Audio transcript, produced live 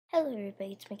Hello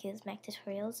everybody, it's Mickey's Mac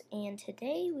Tutorials, and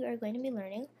today we are going to be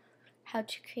learning how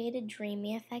to create a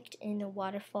dreamy effect in a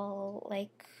waterfall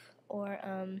or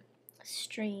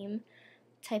stream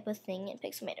type of thing in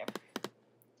Pixelmator.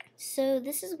 So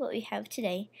this is what we have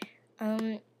today.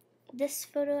 This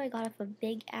photo I got off a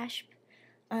Big Ash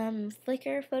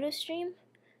Flickr photo stream.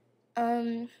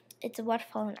 It's a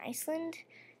waterfall in Iceland,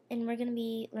 and we're going to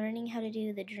be learning how to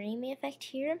do the dreamy effect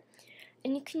here.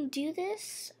 And you can do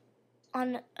this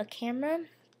on a camera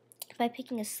by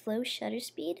picking a slow shutter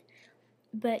speed,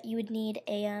 but you would need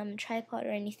a tripod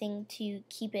or anything to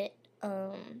keep it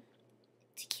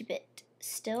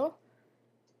still.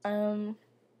 And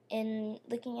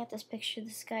looking at this picture,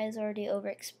 the sky is already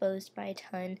overexposed by a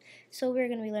ton, so we're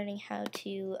going to be learning how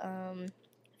to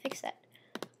fix that.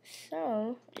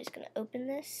 So I'm just going to open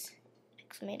this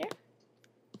Pixelmator.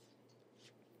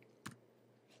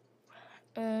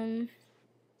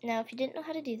 Now, if you didn't know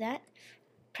how to do that,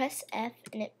 press F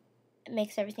and it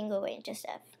makes everything go away, just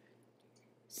F.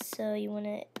 So you want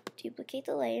to duplicate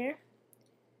the layer,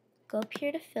 go up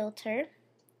here to filter,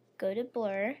 go to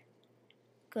blur,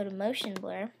 go to motion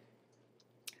blur,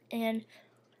 and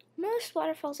most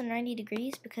waterfalls are 90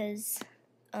 degrees because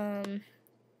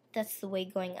that's the way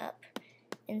going up.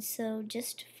 And so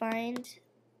just find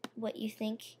what you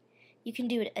think. You can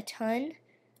do it a ton.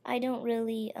 I don't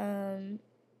really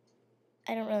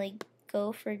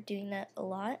go for doing that a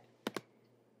lot,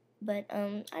 but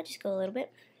I just go a little bit.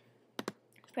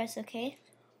 Press OK,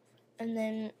 and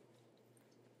then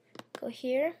go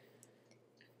here,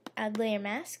 add layer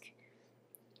mask.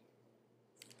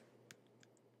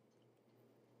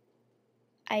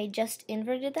 I just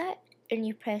inverted that, and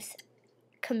you press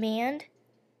Command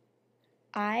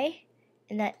I,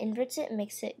 and that inverts it and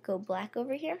makes it go black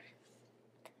over here.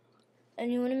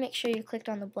 And you want to make sure you clicked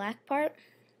on the black part.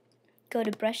 Go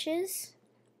to brushes.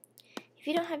 If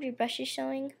you don't have your brushes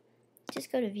showing, just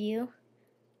go to view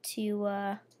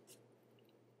to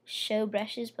show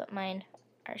brushes, but mine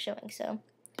are showing. So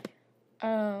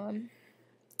what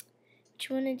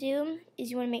you want to do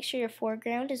is you want to make sure your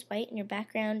foreground is white and your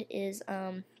background is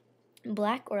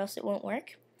black, or else it won't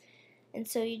work. And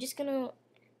so you're just gonna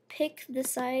pick the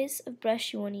size of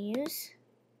brush you want to use.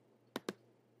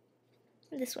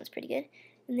 This one's pretty good.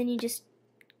 And then you just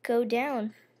go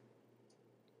down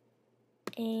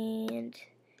and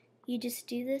you just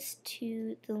do this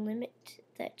to the limit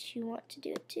that you want to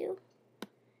do it to.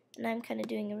 And I'm kind of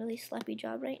doing a really sloppy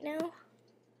job right now,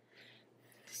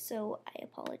 so I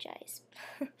apologize.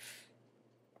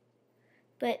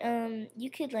 But you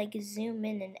could zoom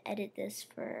in and edit this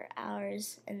for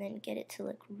hours and then get it to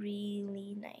look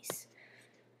really nice.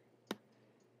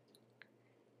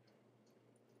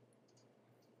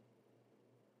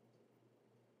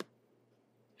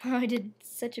 Oh, I did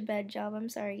such a bad job. I'm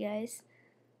sorry, guys.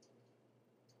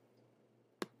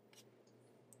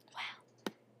 Wow.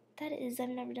 I've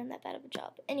never done that bad of a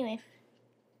job. Anyway.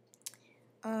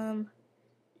 Now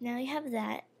you have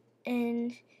that.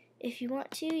 And if you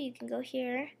want to, you can go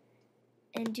here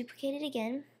and duplicate it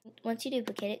again. Once you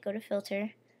duplicate it, go to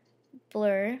Filter,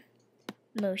 Blur,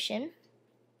 Motion.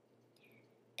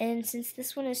 And since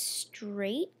this one is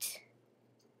straight,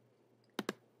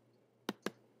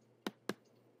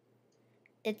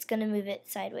 it's going to move it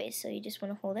sideways, so you just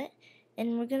want to hold it.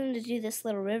 And we're going to do this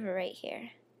little river right here.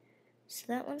 So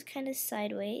that one's kind of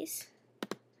sideways.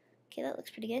 Okay, that looks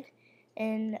pretty good.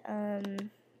 And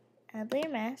add layer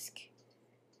mask,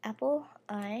 Apple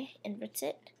Eye, inverts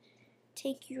it.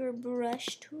 Take your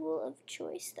brush tool of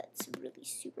choice that's really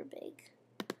super big.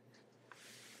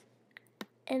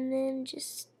 And then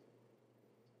just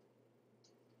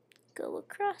go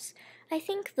across. I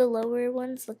think the lower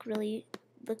ones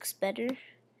looks better.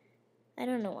 I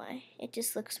don't know why. It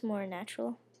just looks more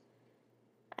natural.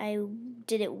 I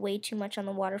did it way too much on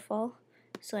the waterfall,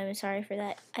 so I'm sorry for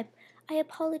that. I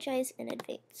apologize in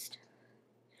advance.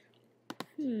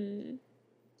 I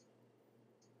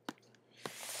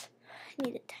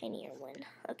need a tinier one.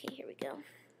 Okay, here we go.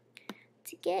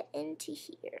 To get into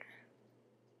here.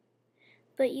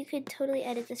 But you could totally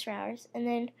edit this for hours, and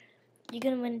then you're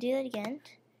going to want to do that again.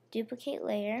 Duplicate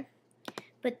layer.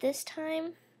 But this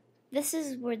time, this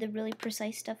is where the really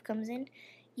precise stuff comes in.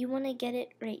 You want to get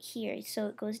it right here, so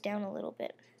it goes down a little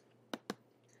bit.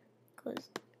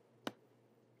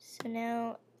 So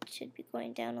now it should be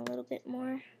going down a little bit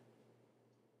more.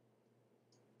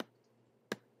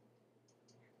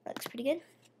 Looks pretty good.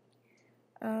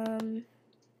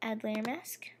 Add layer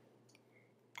mask.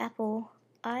 Apple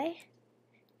Eye.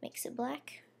 Makes it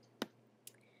black.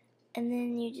 And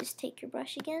then you just take your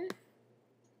brush again.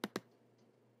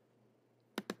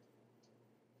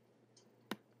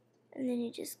 and then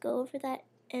you just go over that,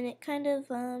 and it kind of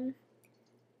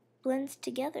blends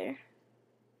together.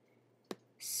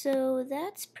 So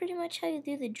that's pretty much how you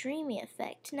do the Dreamy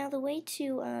Effect. Now the way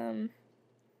to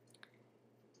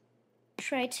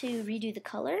try to redo the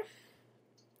color,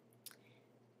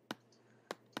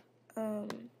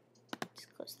 just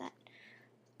close that.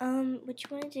 What you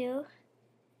want to do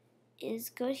is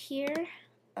go here,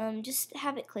 just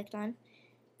have it clicked on,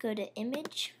 go to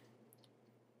Image,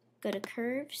 go to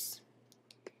Curves,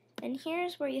 and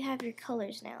here's where you have your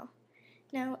colors now.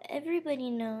 Now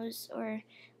everybody knows, or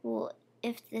well,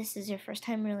 if this is your first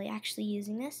time really actually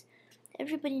using this,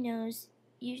 everybody knows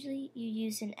usually you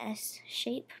use an S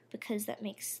shape because that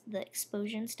makes the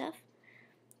exposure stuff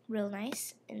real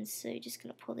nice. And so you're just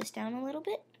going to pull this down a little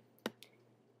bit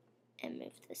and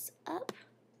move this up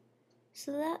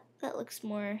so that looks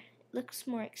more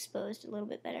exposed, a little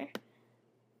bit better.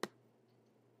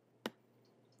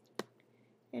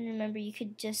 And remember, you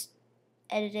could just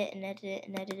edit it and edit it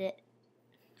and edit it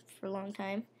for a long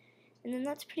time. And then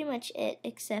that's pretty much it,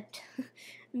 except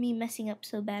me messing up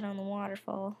so bad on the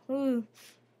waterfall. Ooh,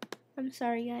 I'm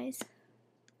sorry, guys.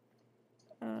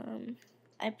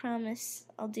 I promise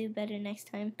I'll do better next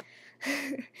time.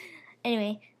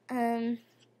 Anyway,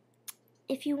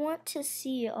 if you want to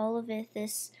see all of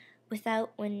this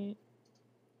without when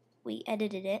we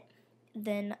edited it,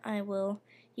 then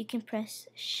you can press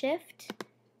Shift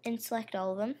and select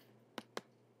all of them.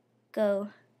 Go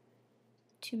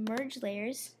to Merge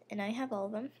Layers, and I have all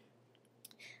of them.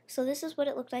 So this is what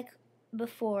it looked like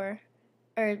before,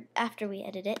 or after we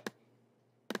edited it,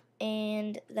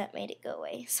 and that made it go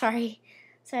away. Sorry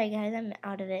guys, I'm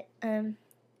out of it.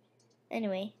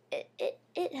 Anyway,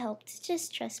 it helped,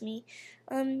 just trust me.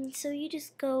 So you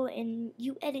just go and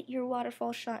you edit your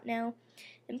waterfall shot now,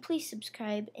 and please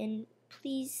subscribe, and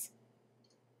please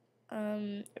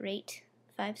rate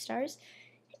 5 stars,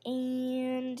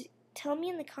 and tell me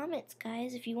in the comments,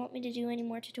 guys, if you want me to do any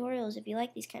more tutorials, if you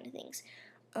like these kind of things.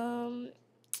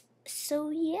 So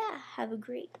yeah, have a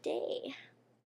great day.